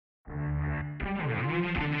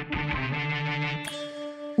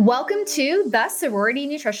Welcome to the Sorority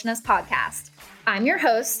Nutritionist Podcast. I'm your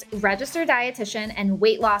host, registered dietitian and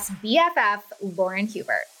weight loss BFF, Lauren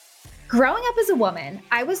Hubert. Growing up as a woman,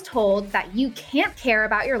 I was told that you can't care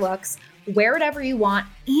about your looks, wear whatever you want,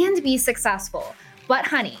 and be successful. But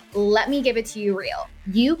honey, let me give it to you real.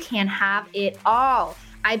 You can have it all.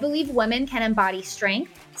 I believe women can embody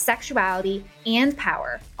strength, sexuality, and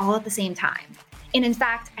power all at the same time. And in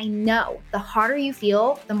fact, I know the harder you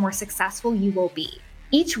feel, the more successful you will be.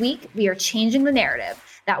 Each week, we are changing the narrative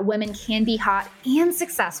that women can be hot and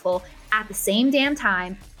successful at the same damn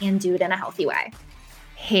time and do it in a healthy way.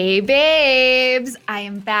 Hey babes, I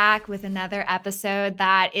am back with another episode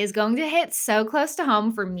that is going to hit so close to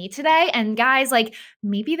home for me today. And guys,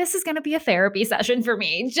 maybe this is going to be a therapy session for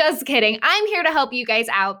me. Just kidding. I'm here to help you guys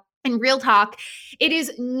out. And real talk, it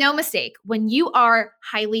is no mistake when you are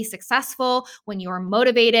highly successful, when you are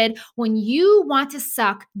motivated, when you want to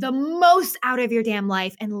suck the most out of your damn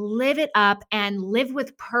life and live it up and live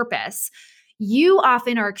with purpose. You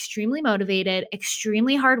often are extremely motivated,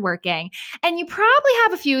 extremely hardworking, and you probably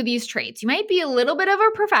have a few of these traits. You might be a little bit of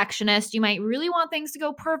a perfectionist. You might really want things to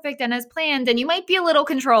go perfect and as planned, and you might be a little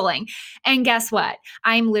controlling. And guess what?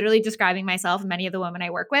 I'm literally describing myself and many of the women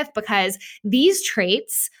I work with because these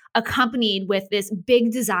traits accompanied with this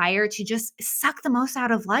big desire to just suck the most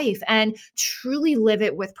out of life and truly live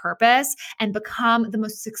it with purpose and become the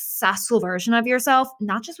most successful version of yourself,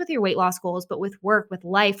 not just with your weight loss goals, but with work, with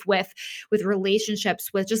life, with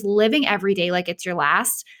relationships, with just living every day like it's your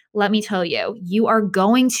last. Let me tell you, you are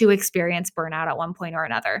going to experience burnout at one point or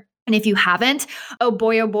another. And if you haven't, oh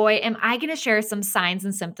boy, am I going to share some signs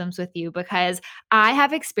and symptoms with you because I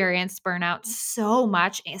have experienced burnout so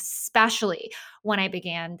much, especially when I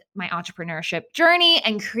began my entrepreneurship journey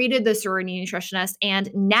and created the Sorority Nutritionist.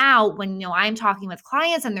 And now when I'm talking with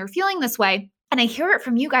clients and they're feeling this way, and I hear it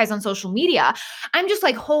from you guys on social media, I'm just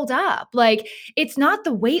like, hold up. It's not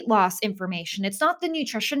the weight loss information. It's not the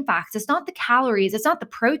nutrition facts. It's not the calories. It's not the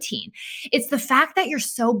protein. It's the fact that you're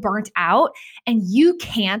so burnt out and you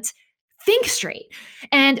can't think straight.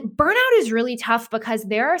 And burnout is really tough because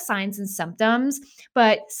there are signs and symptoms,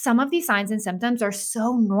 but some of these signs and symptoms are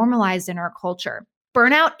so normalized in our culture.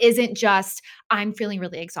 Burnout isn't just, I'm feeling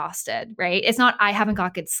really exhausted, right? It's not, I haven't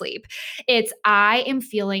got good sleep. It's, I am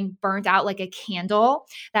feeling burnt out like a candle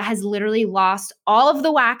that has literally lost all of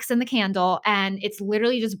the wax in the candle and it's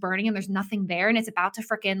literally just burning and there's nothing there and it's about to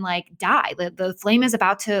freaking die. The flame is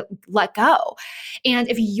about to let go. And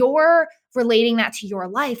if you're relating that to your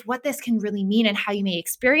life, what this can really mean and how you may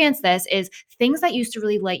experience this is things that used to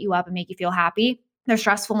really light you up and make you feel happy, they're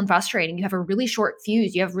stressful and frustrating. You have a really short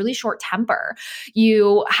fuse. You have really short temper.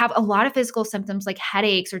 You have a lot of physical symptoms like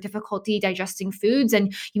headaches or difficulty digesting foods,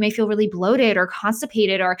 and you may feel really bloated or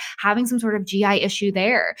constipated or having some sort of GI issue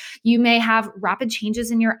there. You may have rapid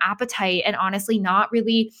changes in your appetite and honestly not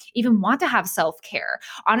really even want to have self-care.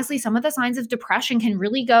 Honestly, some of the signs of depression can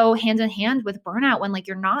really go hand in hand with burnout when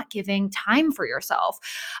you're not giving time for yourself.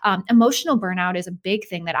 Emotional burnout is a big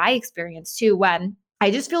thing that I experience too when I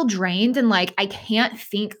just feel drained and I can't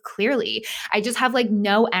think clearly. I just have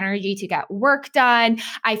no energy to get work done.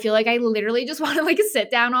 I feel like I literally just want to sit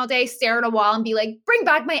down all day, stare at a wall and be like, bring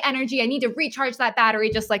back my energy. I need to recharge that battery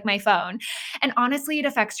just like my phone. And honestly, it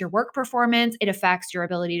affects your work performance. It affects your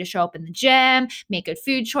ability to show up in the gym, make good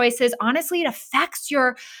food choices. Honestly, it affects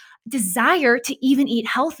your desire to even eat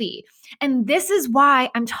healthy. And this is why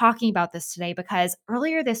I'm talking about this today, because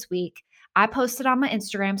earlier this week, I posted on my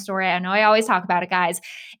Instagram story. I know I always talk about it, guys.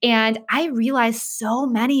 And I realized so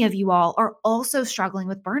many of you all are also struggling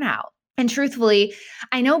with burnout. And truthfully,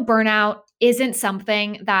 I know burnout isn't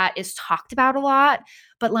something that is talked about a lot,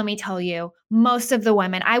 but let me tell you, most of the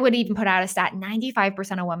women, I would even put out a stat,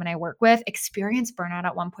 95% of women I work with experience burnout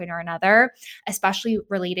at one point or another, especially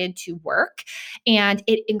related to work. And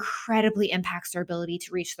it incredibly impacts their ability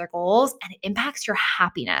to reach their goals and it impacts your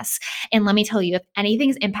happiness. And let me tell you, if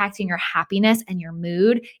anything's impacting your happiness and your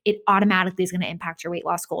mood, it automatically is going to impact your weight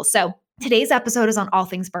loss goals. So today's episode is on all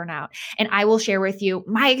things burnout, and I will share with you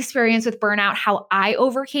my experience with burnout, how I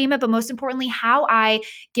overcame it, but most importantly, how I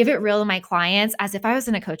give it real to my clients as if I was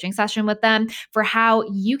in a coaching session with them for how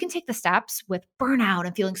you can take the steps with burnout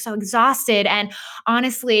and feeling so exhausted and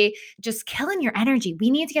honestly just killing your energy.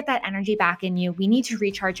 We need to get that energy back in you. We need to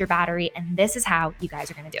recharge your battery, and this is how you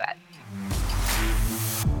guys are going to do it.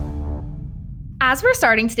 As we're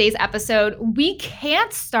starting today's episode, we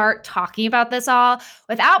can't start talking about this all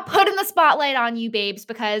without putting the spotlight on you, babes,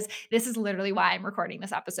 because this is literally why I'm recording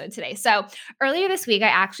this episode today. So earlier this week, I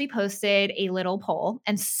actually posted a little poll,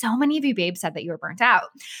 and so many of you babes said that you were burnt out.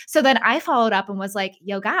 So then I followed up and was like,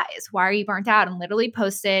 yo, guys, why are you burnt out? And literally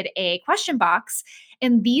posted a question box.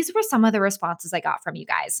 And these were some of the responses I got from you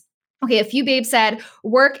guys. Okay, a few babes said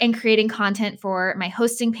work and creating content for my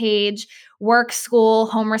hosting page, work, school,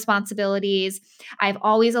 home responsibilities. I've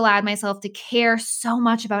always allowed myself to care so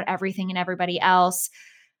much about everything and everybody else.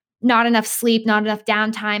 Not enough sleep, not enough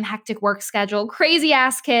downtime, hectic work schedule, crazy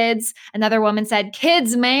ass kids. Another woman said,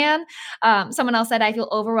 kids, man. Someone else said, I feel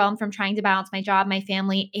overwhelmed from trying to balance my job, my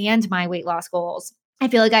family, and my weight loss goals. I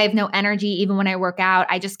feel like I have no energy even when I work out.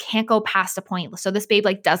 I just can't go past a point. So this babe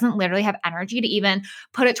doesn't literally have energy to even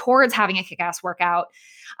put it towards having a kick-ass workout.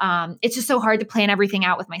 It's just so hard to plan everything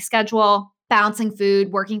out with my schedule, balancing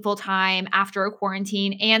food, working full time after a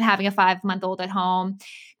quarantine, and having a 5-month-old at home.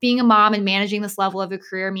 Being a mom and managing this level of a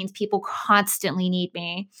career means people constantly need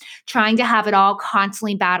me. Trying to have it all,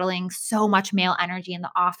 constantly battling so much male energy in the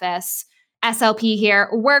office. SLP here,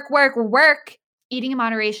 work, work, work. Eating in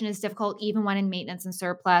moderation is difficult even when in maintenance and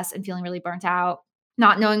surplus and feeling really burnt out.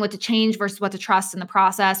 Not knowing what to change versus what to trust in the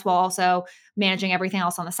process while also managing everything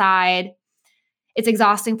else on the side. It's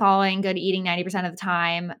exhausting following good eating 90% of the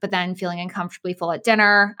time, but then feeling uncomfortably full at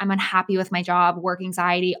dinner. I'm unhappy with my job, work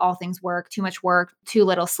anxiety, all things work, too much work, too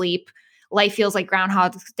little sleep. Life feels like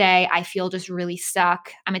Groundhog Day. I feel just really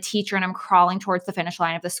stuck. I'm a teacher and I'm crawling towards the finish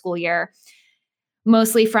line of the school year.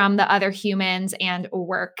 Mostly from the other humans and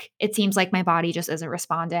work. It seems like my body just isn't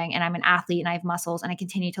responding, and I'm an athlete and I have muscles and I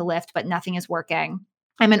continue to lift, but nothing is working.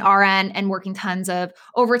 I'm an RN and working tons of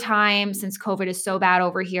overtime since COVID is so bad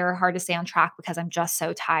over here, hard to stay on track because I'm just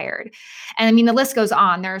so tired. And I mean, the list goes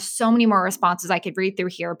on. There are so many more responses I could read through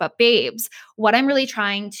here, but babes, what I'm really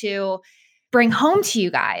trying to bring home to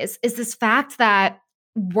you guys is this fact that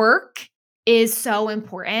work is so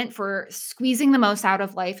important for squeezing the most out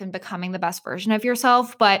of life and becoming the best version of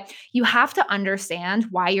yourself. But you have to understand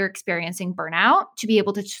why you're experiencing burnout to be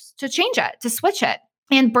able to change it, to switch it.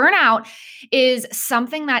 And burnout is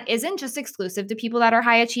something that isn't just exclusive to people that are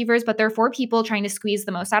high achievers, but they're for people trying to squeeze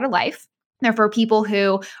the most out of life. They're for people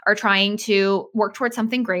who are trying to work towards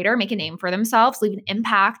something greater, make a name for themselves, leave an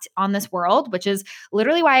impact on this world, which is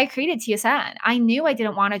literally why I created TSN. I knew I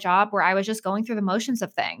didn't want a job where I was just going through the motions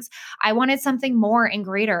of things. I wanted something more and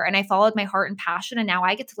greater, and I followed my heart and passion, and now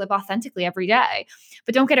I get to live authentically every day.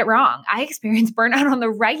 But don't get it wrong. I experience burnout on the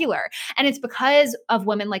regular, and it's because of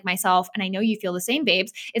women like myself, and I know you feel the same,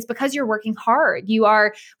 babes. It's because you're working hard. You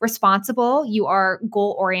are responsible. You are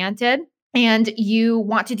goal-oriented. And you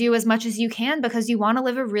want to do as much as you can because you want to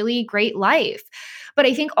live a really great life. But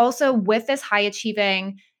I think also with this high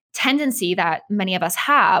achieving tendency that many of us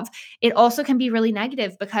have, it also can be really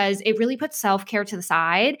negative because it really puts self-care to the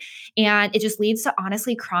side, and it just leads to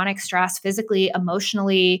honestly chronic stress physically,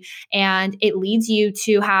 emotionally, and it leads you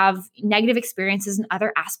to have negative experiences in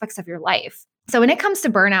other aspects of your life. So when it comes to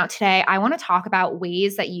burnout today, I want to talk about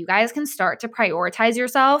ways that you guys can start to prioritize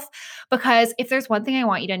yourself, because if there's one thing I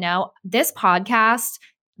want you to know, this podcast,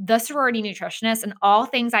 The Sorority Nutritionist, and all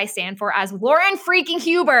things I stand for as Lauren freaking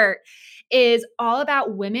Hubert, is all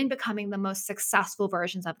about women becoming the most successful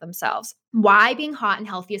versions of themselves. Why being hot and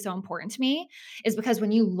healthy is so important to me is because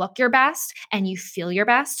when you look your best and you feel your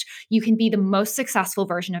best, you can be the most successful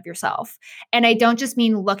version of yourself. And I don't just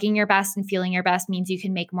mean looking your best and feeling your best means you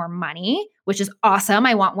can make more money, which is awesome.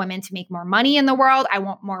 I want women to make more money in the world. I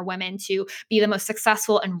want more women to be the most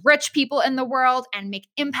successful and rich people in the world and make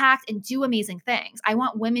impact and do amazing things. I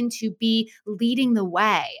want women to be leading the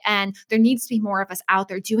way. And there needs to be more of us out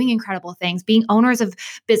there doing incredible things, being owners of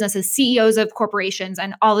businesses, CEOs of corporations,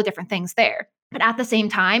 and all the different things there. But at the same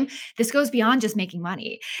time, this goes beyond just making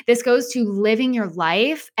money. This goes to living your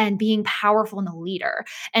life and being powerful and a leader.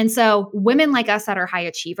 And so women like us that are high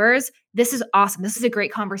achievers, this is awesome. This is a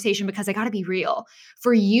great conversation because I got to be real.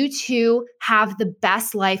 For you to have the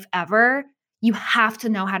best life ever, you have to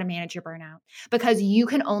know how to manage your burnout, because you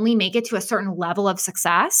can only make it to a certain level of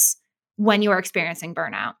success when you are experiencing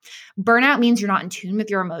burnout. Burnout means you're not in tune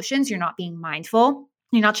with your emotions. You're not being mindful.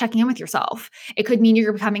 You're not checking in with yourself. It could mean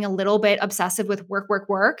you're becoming a little bit obsessive with work, work,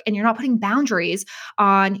 work, and you're not putting boundaries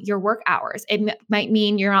on your work hours. It might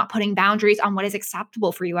mean you're not putting boundaries on what is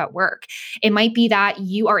acceptable for you at work. It might be that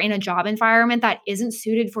you are in a job environment that isn't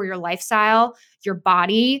suited for your lifestyle, your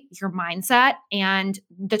body, your mindset, and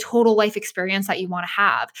the total life experience that you want to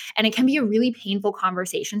have. And it can be a really painful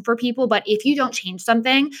conversation for people, but if you don't change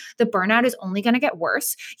something, the burnout is only going to get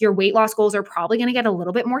worse. Your weight loss goals are probably going to get a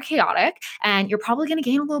little bit more chaotic, and you're probably going to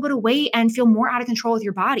gain a little bit of weight and feel more out of control with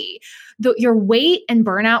your body. Your weight and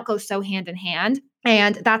burnout go so hand in hand.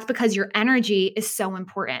 And that's because your energy is so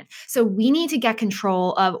important. So we need to get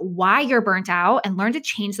control of why you're burnt out and learn to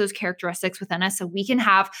change those characteristics within us so we can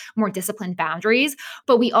have more disciplined boundaries.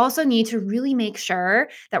 But we also need to really make sure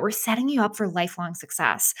that we're setting you up for lifelong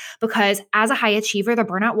success, because as a high achiever, the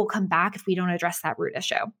burnout will come back if we don't address that root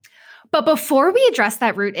issue. But before we address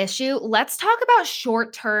that root issue, let's talk about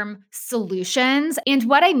short-term solutions. And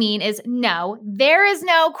what I mean is, no, there is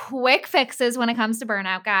no quick fixes when it comes to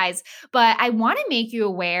burnout, guys. But I want to make you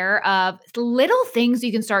aware of little things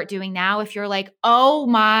you can start doing now if you're like, oh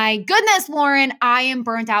my goodness, Lauren, I am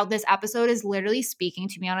burnt out. This episode is literally speaking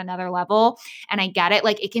to me on another level. And I get it.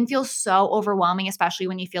 Like, it can feel so overwhelming, especially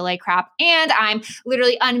when you feel like crap. And I'm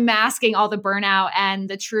literally unmasking all the burnout and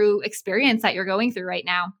the true experience that you're going through right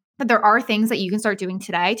now. But there are things that you can start doing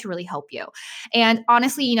today to really help you. And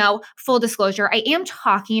honestly, full disclosure, I am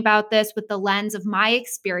talking about this with the lens of my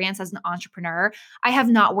experience as an entrepreneur. I have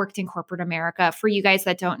not worked in corporate America. For you guys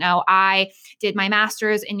that don't know, I did my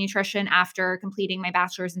master's in nutrition after completing my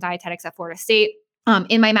bachelor's in dietetics at Florida State.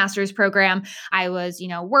 In my master's program, I was,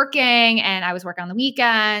 working, and I was working on the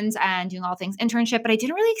weekends and doing all things internship, but I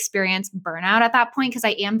didn't really experience burnout at that point because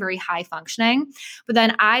I am very high functioning. But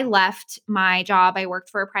then I left my job. I worked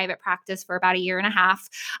for a private practice for about a year and a half.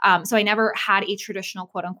 So I never had a traditional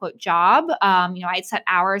quote unquote job. I had set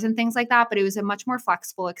hours and things like that, but it was a much more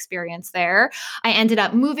flexible experience there. I ended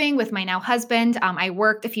up moving with my now husband. I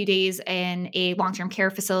worked a few days in a long-term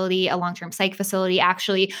care facility, a long-term psych facility,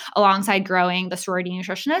 actually, alongside growing the sorority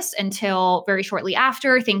nutritionist, until very shortly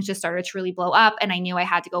after things just started to really blow up and I knew I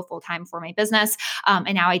had to go full-time for my business.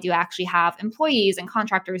 And now I do actually have employees and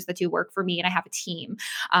contractors that do work for me, and I have a team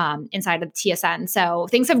inside of TSN. So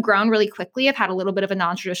things have grown really quickly. I've had a little bit of a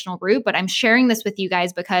non-traditional route, but I'm sharing this with you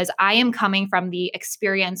guys because I am coming from the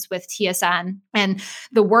experience with TSN and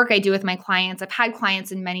the work I do with my clients. I've had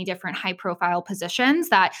clients in many different high-profile positions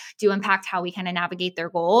that do impact how we kind of navigate their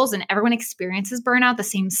goals, and everyone experiences burnout, the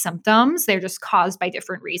same symptoms. They're just caused by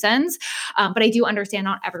different reasons. But I do understand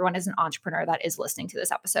not everyone is an entrepreneur that is listening to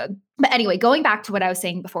this episode. But anyway, going back to what I was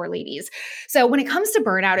saying before, ladies. So when it comes to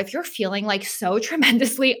burnout, if you're feeling like so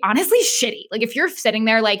tremendously, honestly shitty, like if you're sitting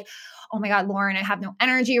there like, oh my God, Lauren, I have no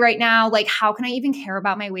energy right now. Like, how can I even care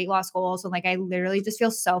about my weight loss goals? And like, I literally just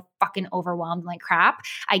feel so fucking overwhelmed, like crap.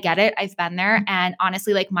 I get it. I've been there. And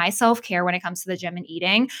honestly, like my self-care when it comes to the gym and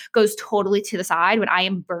eating goes totally to the side when I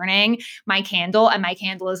am burning my candle, and my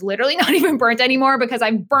candle is literally not even burnt anymore because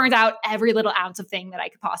I've burned out every little ounce of thing that I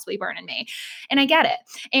could possibly burn in me. And I get it.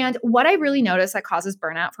 And what I really notice that causes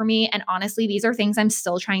burnout for me, and honestly, these are things I'm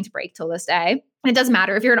still trying to break till this day. And it doesn't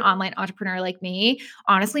matter if you're an online entrepreneur like me,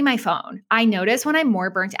 honestly, my phone. I notice when I'm more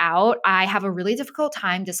burnt out, I have a really difficult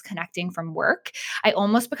time disconnecting from work. I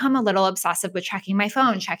almost become a little obsessive with checking my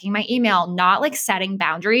phone, checking my email, not like setting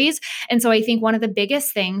boundaries. And so I think one of the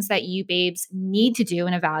biggest things that you babes need to do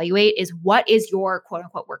and evaluate is, what is your quote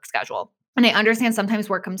unquote work schedule? And I understand sometimes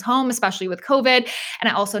work comes home, especially with COVID. And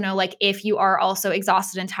I also know, like, if you are also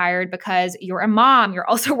exhausted and tired because you're a mom, you're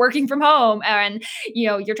also working from home, and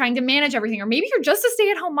you're trying to manage everything, or maybe you're just a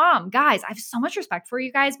stay-at-home mom. Guys, I have so much respect for you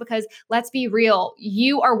guys, because let's be real,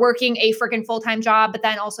 you are working a freaking full-time job, but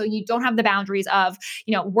then also you don't have the boundaries of,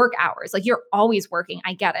 work hours. Like, you're always working.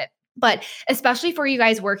 I get it. But especially for you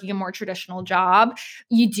guys working a more traditional job,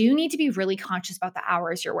 you do need to be really conscious about the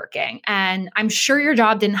hours you're working. And I'm sure your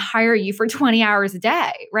job didn't hire you for 20 hours a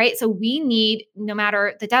day, right? So we need, no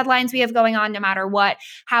matter the deadlines we have going on, no matter what,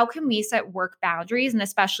 how can we set work boundaries? And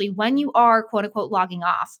especially when you are quote unquote logging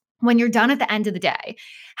off, when you're done at the end of the day,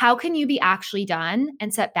 how can you be actually done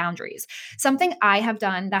and set boundaries? Something I have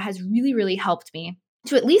done that has really, really helped me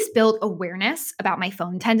to at least build awareness about my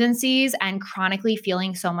phone tendencies and chronically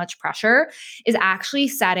feeling so much pressure is actually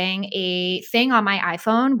setting a thing on my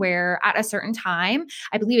iPhone where at a certain time,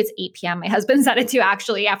 I believe it's 8 p.m. My husband set it to,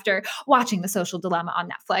 actually, after watching The Social Dilemma on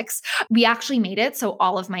Netflix. We actually made it so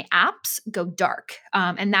all of my apps go dark.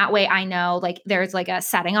 And that way I know, like, there's like a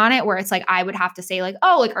setting on it where it's like, I would have to say like,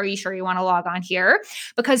 oh, like, are you sure you want to log on here?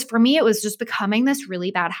 Because for me, it was just becoming this really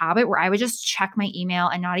bad habit where I would just check my email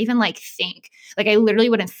and not even like think. Like, I literally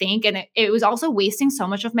wouldn't think. And it was also wasting so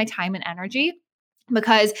much of my time and energy,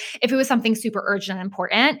 because if it was something super urgent and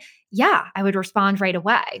important, yeah, I would respond right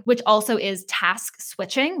away, which also is task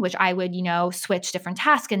switching, which I would, switch different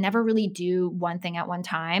tasks and never really do one thing at one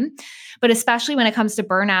time. But especially when it comes to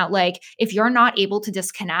burnout, like, if you're not able to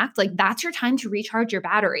disconnect, like, that's your time to recharge your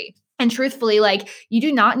battery. And truthfully, like you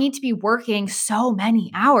do not need to be working so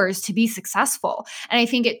many hours to be successful. And I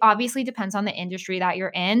think it obviously depends on the industry that you're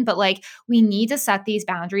in, but like we need to set these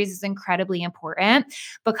boundaries is incredibly important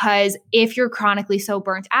because if you're chronically so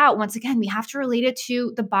burnt out, once again, we have to relate it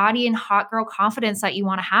to the body and hot girl confidence that you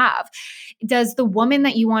want to have. Does the woman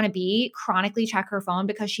that you want to be chronically check her phone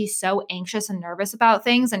because she's so anxious and nervous about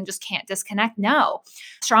things and just can't disconnect? No.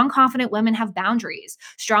 Strong, confident women have boundaries.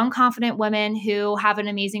 Strong, confident women who have an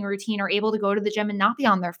amazing routine are able to go to the gym and not be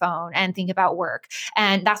on their phone and think about work.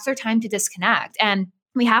 And that's their time to disconnect. And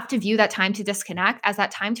we have to view that time to disconnect as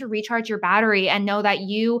that time to recharge your battery and know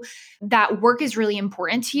that work is really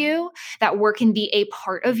important to you, that work can be a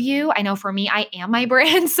part of you. I know for me, I am my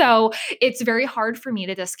brand. So it's very hard for me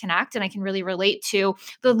to disconnect. And I can really relate to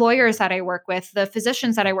the lawyers that I work with, the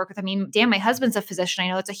physicians that I work with. I mean, damn, my husband's a physician. I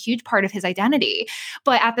know it's a huge part of his identity.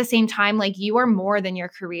 But at the same time, like you are more than your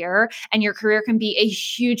career, and your career can be a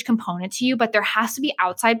huge component to you, but there has to be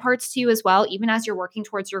outside parts to you as well, even as you're working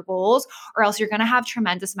towards your goals, or else you're going to have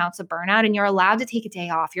tremendous amounts of burnout, and you're allowed to take a day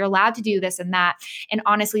off. You're allowed to do this and that. And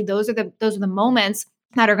honestly, those are the moments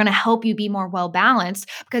that are going to help you be more well balanced,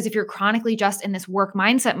 because if you're chronically just in this work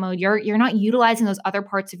mindset mode, you're not utilizing those other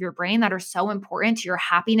parts of your brain that are so important to your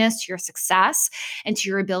happiness, to your success, and to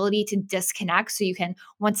your ability to disconnect so you can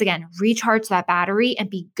once again recharge that battery and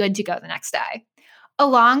be good to go the next day.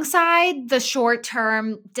 Alongside the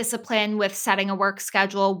short-term discipline with setting a work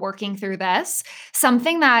schedule, working through this,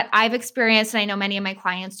 something that I've experienced, and I know many of my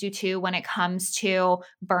clients do too, when it comes to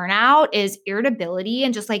burnout is irritability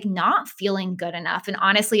and just like not feeling good enough. And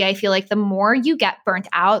honestly, I feel like the more you get burnt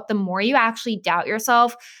out, the more you actually doubt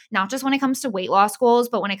yourself, not just when it comes to weight loss goals,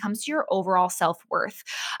 but when it comes to your overall self-worth.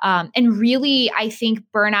 And really, I think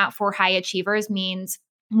burnout for high achievers means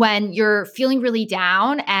when you're feeling really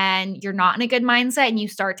down and you're not in a good mindset and you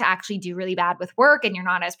start to actually do really bad with work and you're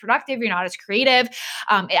not as productive, you're not as creative,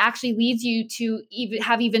 it actually leads you to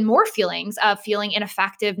have even more feelings of feeling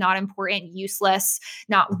ineffective, not important, useless,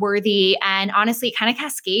 not worthy. And honestly, it kind of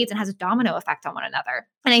cascades and has a domino effect on one another.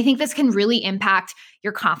 And I think this can really impact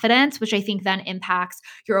your confidence, which I think then impacts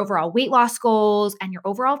your overall weight loss goals and your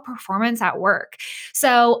overall performance at work.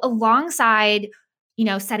 So alongside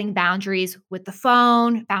setting boundaries with the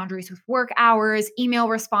phone, boundaries with work hours, email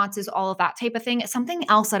responses, all of that type of thing. Something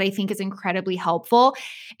else that I think is incredibly helpful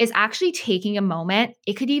is actually taking a moment.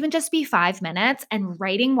 It could even just be 5 minutes and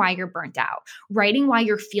writing why you're burnt out, writing why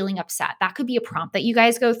you're feeling upset. That could be a prompt that you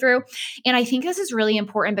guys go through. And I think this is really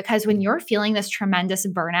important because when you're feeling this tremendous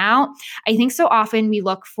burnout, I think so often we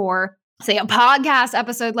look for say a podcast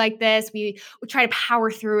episode like this, we try to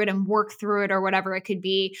power through it and work through it or whatever it could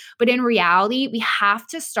be. But in reality, we have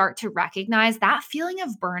to start to recognize that feeling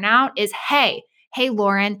of burnout is, hey,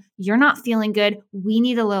 Lauren, you're not feeling good. We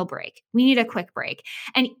need a little break. We need a quick break.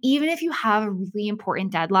 And even if you have a really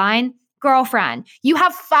important deadline, girlfriend, you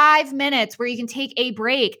have 5 minutes where you can take a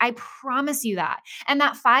break. I promise you that. And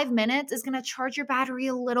that 5 minutes is going to charge your battery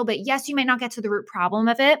a little bit. Yes, you might not get to the root problem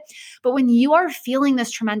of it, but when you are feeling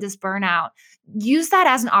this tremendous burnout, use that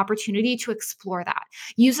as an opportunity to explore that.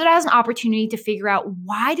 Use it as an opportunity to figure out,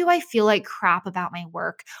 why do I feel like crap about my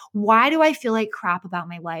work? Why do I feel like crap about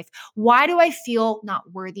my life? Why do I feel not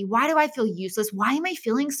worthy? Why do I feel useless? Why am I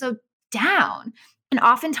feeling so down? And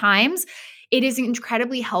oftentimes, it is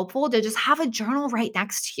incredibly helpful to just have a journal right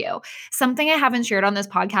next to you. Something I haven't shared on this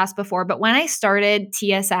podcast before, but when I started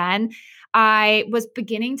TSN, I was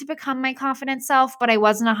beginning to become my confident self, but I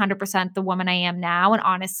wasn't 100% the woman I am now. And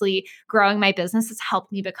honestly, growing my business has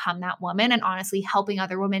helped me become that woman. And honestly, helping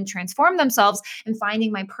other women transform themselves and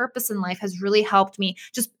finding my purpose in life has really helped me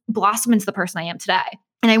just blossom into the person I am today.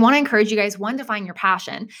 And I want to encourage you guys, one, to find your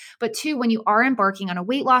passion, but two, when you are embarking on a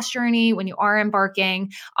weight loss journey, when you are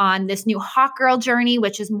embarking on this new hot girl journey,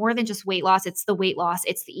 which is more than just weight loss, it's the weight loss,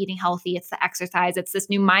 it's the eating healthy, it's the exercise, it's this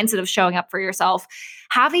new mindset of showing up for yourself,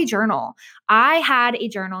 have a journal. I had a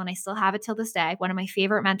journal and I still have it till this day. One of my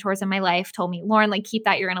favorite mentors in my life told me, Lauren, like, keep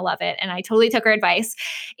that, you're going to love it. And I totally took her advice.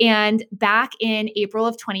 And back in April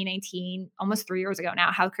of 2019, almost 3 years ago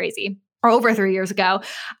now, how crazy, or over 3 years ago,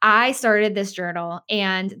 I started this journal,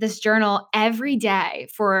 and this journal every day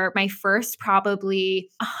for my first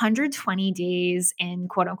probably 120 days in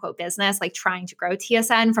quote unquote business, like trying to grow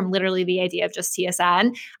TSN from literally the idea of just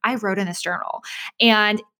TSN, I wrote in this journal.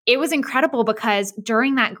 And it was incredible because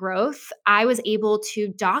during that growth, I was able to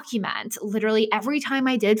document literally every time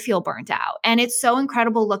I did feel burnt out. And it's so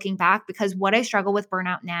incredible looking back, because what I struggle with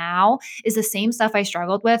burnout now is the same stuff I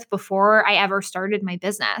struggled with before I ever started my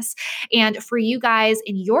business. And for you guys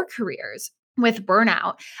in your careers, with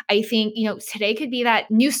burnout, I think, today could be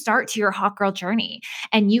that new start to your hot girl journey.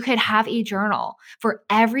 And you could have a journal for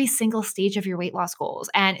every single stage of your weight loss goals.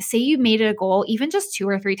 And say you made it a goal, even just 2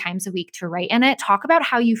 or 3 times a week to write in it, talk about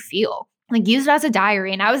how you feel. Like use it as a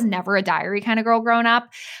diary. And I was never a diary kind of girl growing up.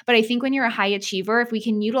 But I think when you're a high achiever, if we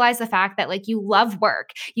can utilize the fact that like you love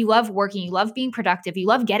work, you love working, you love being productive, you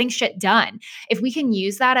love getting shit done. If we can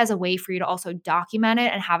use that as a way for you to also document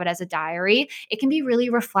it and have it as a diary, it can be really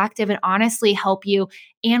reflective and honestly help you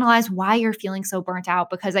analyze why you're feeling so burnt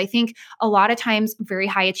out. Because I think a lot of times, very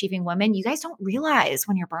high achieving women, you guys don't realize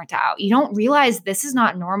when you're burnt out. You don't realize this is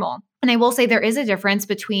not normal. And I will say there is a difference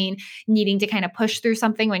between needing to kind of push through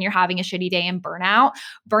something when you're having a shitty day and burnout.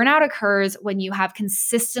 Burnout occurs when you have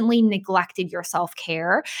consistently neglected your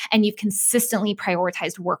self-care and you've consistently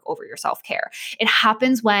prioritized work over your self-care. It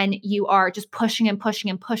happens when you are just pushing and pushing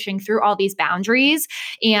and pushing through all these boundaries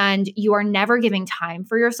and you are never giving time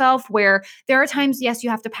for yourself, where there are times, yes, you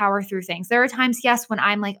have to power through things. There are times, yes, when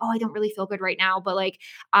I'm like, oh, I don't really feel good right now, but like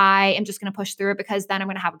I am just going to push through it because then I'm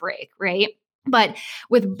going to have a break, right? But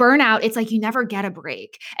with burnout, it's like you never get a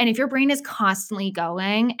break. And if your brain is constantly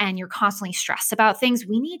going and you're constantly stressed about things,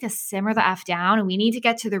 we need to simmer the F down and we need to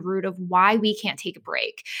get to the root of why we can't take a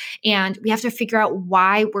break. And we have to figure out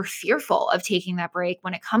why we're fearful of taking that break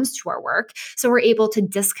when it comes to our work. So we're able to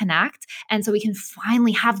disconnect. And so we can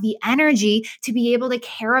finally have the energy to be able to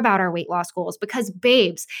care about our weight loss goals. Because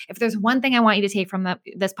babes, if there's one thing I want you to take from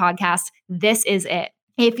this podcast, this is it.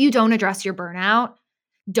 If you don't address your burnout,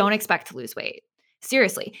 don't expect to lose weight.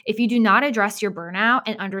 Seriously, if you do not address your burnout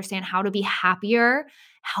and understand how to be happier,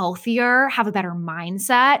 healthier, have a better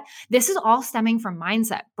mindset, this is all stemming from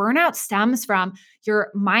mindset. Burnout stems from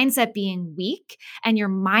your mindset being weak and your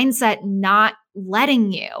mindset not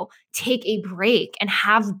letting you take a break and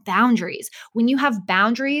have boundaries. When you have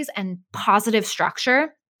boundaries and positive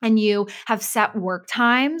structure, and you have set work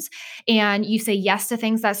times and you say yes to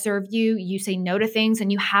things that serve you, you say no to things,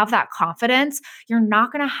 and you have that confidence, you're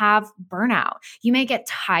not going to have burnout. You may get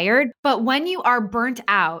tired, but when you are burnt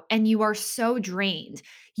out and you are so drained,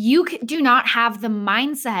 you do not have the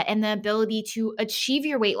mindset and the ability to achieve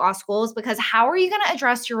your weight loss goals, because how are you going to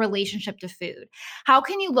address your relationship to food? How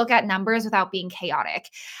can you look at numbers without being chaotic?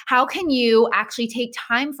 How can you actually take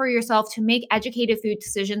time for yourself to make educated food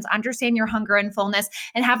decisions, understand your hunger and fullness,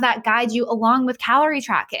 and have that guide you along with calorie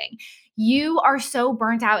tracking? You are so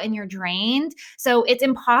burnt out and you're drained. So it's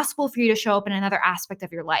impossible for you to show up in another aspect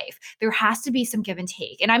of your life. There has to be some give and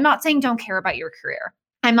take. And I'm not saying don't care about your career.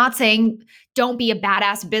 I'm not saying don't be a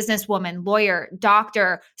badass businesswoman, lawyer,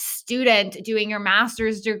 doctor, student, doing your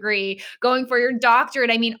master's degree, going for your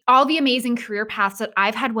doctorate. I mean, all the amazing career paths that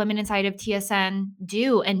I've had women inside of TSN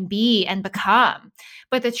do and be and become.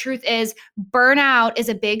 But the truth is, burnout is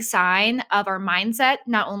a big sign of our mindset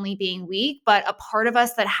not only being weak, but a part of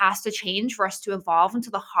us that has to change for us to evolve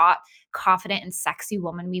into the hot, confident, and sexy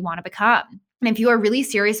woman we want to become. And if you are really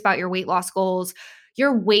serious about your weight loss goals,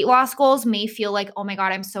 your weight loss goals may feel like, oh my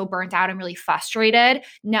God, I'm so burnt out. I'm really frustrated.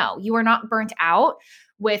 No, you are not burnt out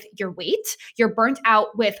with your weight. You're burnt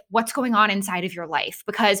out with what's going on inside of your life,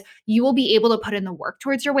 because you will be able to put in the work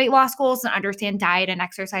towards your weight loss goals and understand diet and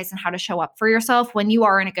exercise and how to show up for yourself when you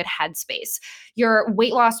are in a good headspace. Your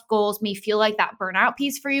weight loss goals may feel like that burnout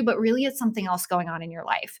piece for you, but really it's something else going on in your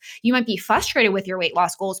life. You might be frustrated with your weight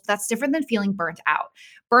loss goals, but that's different than feeling burnt out.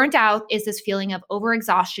 Burnt out is this feeling of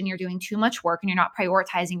overexhaustion. You're doing too much work and you're not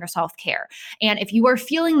prioritizing your self-care. And if you are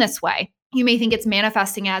feeling this way, you may think it's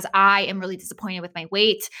manifesting as, I am really disappointed with my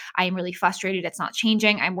weight. I am really frustrated. It's not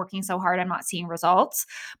changing. I'm working so hard. I'm not seeing results.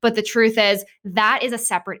 But the truth is that is a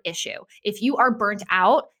separate issue. If you are burnt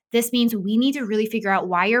out, this means we need to really figure out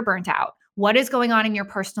why you're burnt out. What is going on in your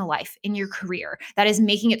personal life, in your career, that is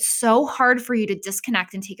making it so hard for you to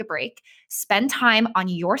disconnect and take a break, spend time on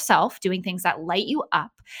yourself, doing things that light you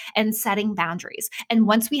up, and setting boundaries. And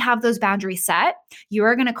once we have those boundaries set, you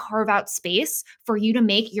are going to carve out space for you to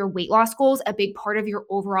make your weight loss goals a big part of your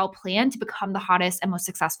overall plan to become the hottest and most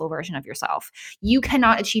successful version of yourself. You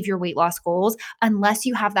cannot achieve your weight loss goals unless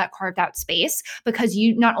you have that carved out space, because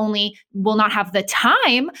you not only will not have the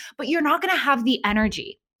time, but you're not going to have the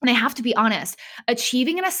energy. And I have to be honest,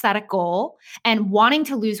 achieving an aesthetic goal and wanting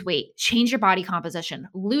to lose weight, change your body composition,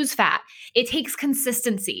 lose fat, it takes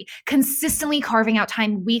consistency, consistently carving out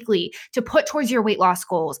time weekly to put towards your weight loss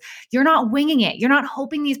goals. You're not winging it. You're not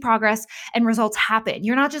hoping these progress and results happen.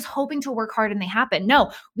 You're not just hoping to work hard and they happen.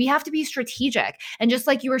 No, we have to be strategic. And just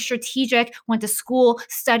like you were strategic, went to school,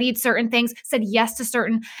 studied certain things, said yes to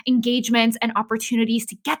certain engagements and opportunities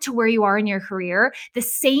to get to where you are in your career, the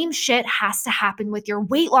same shit has to happen with your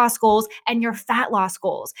weight weight loss goals and your fat loss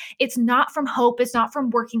goals. It's not from hope. It's not from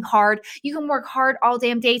working hard. You can work hard all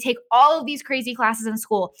damn day, take all of these crazy classes in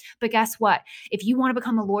school. But guess what? If you want to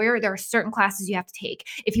become a lawyer, there are certain classes you have to take.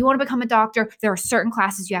 If you want to become a doctor, there are certain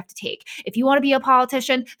classes you have to take. If you want to be a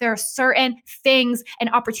politician, there are certain things and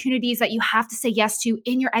opportunities that you have to say yes to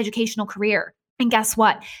in your educational career. And guess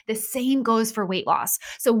what? The same goes for weight loss.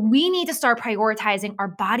 So we need to start prioritizing our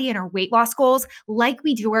body and our weight loss goals like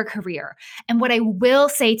we do our career. And what I will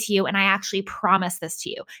say to you, and I actually promise this to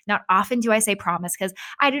you, not often do I say promise because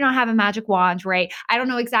I do not have a magic wand, right? I don't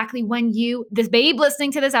know exactly when you, this babe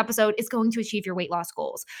listening to this episode, is going to achieve your weight loss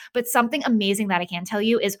goals. But something amazing that I can tell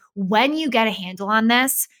you is when you get a handle on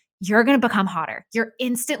this, you're going to become hotter. You're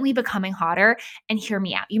instantly becoming hotter. And hear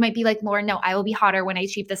me out. You might be like, Lauren, no, I will be hotter when I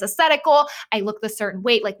achieve this aesthetic goal. I look this certain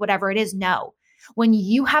weight, like whatever it is. No. When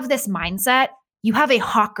you have this mindset, you have a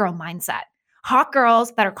hot girl mindset. Hot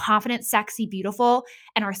girls that are confident, sexy, beautiful,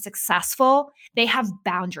 and are successful, they have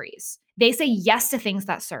boundaries. They say yes to things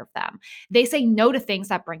that serve them. They say no to things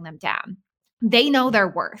that bring them down. They know their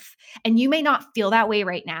worth. And you may not feel that way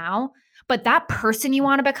right now, but that person you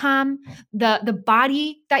want to become, the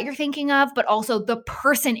body that you're thinking of, but also the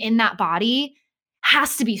person in that body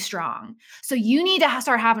has to be strong. So you need to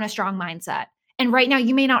start having a strong mindset. And right now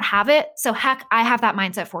you may not have it. So heck, I have that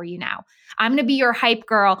mindset for you now. I'm going to be your hype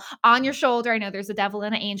girl on your shoulder. I know there's a devil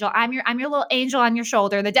and an angel. I'm your little angel on your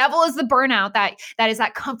shoulder. The devil is the burnout that is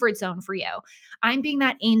that comfort zone for you. I'm being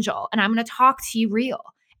that angel, and I'm going to talk to you real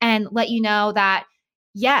and let you know that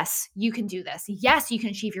yes, you can do this. Yes, you can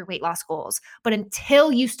achieve your weight loss goals. But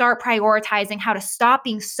until you start prioritizing how to stop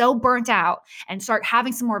being so burnt out and start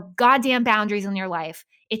having some more goddamn boundaries in your life,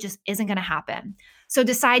 it just isn't going to happen. So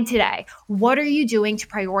decide today, what are you doing to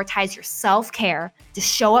prioritize your self-care, to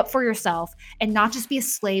show up for yourself, and not just be a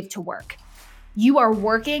slave to work? You are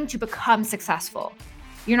working to become successful.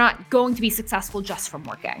 You're not going to be successful just from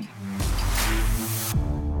working.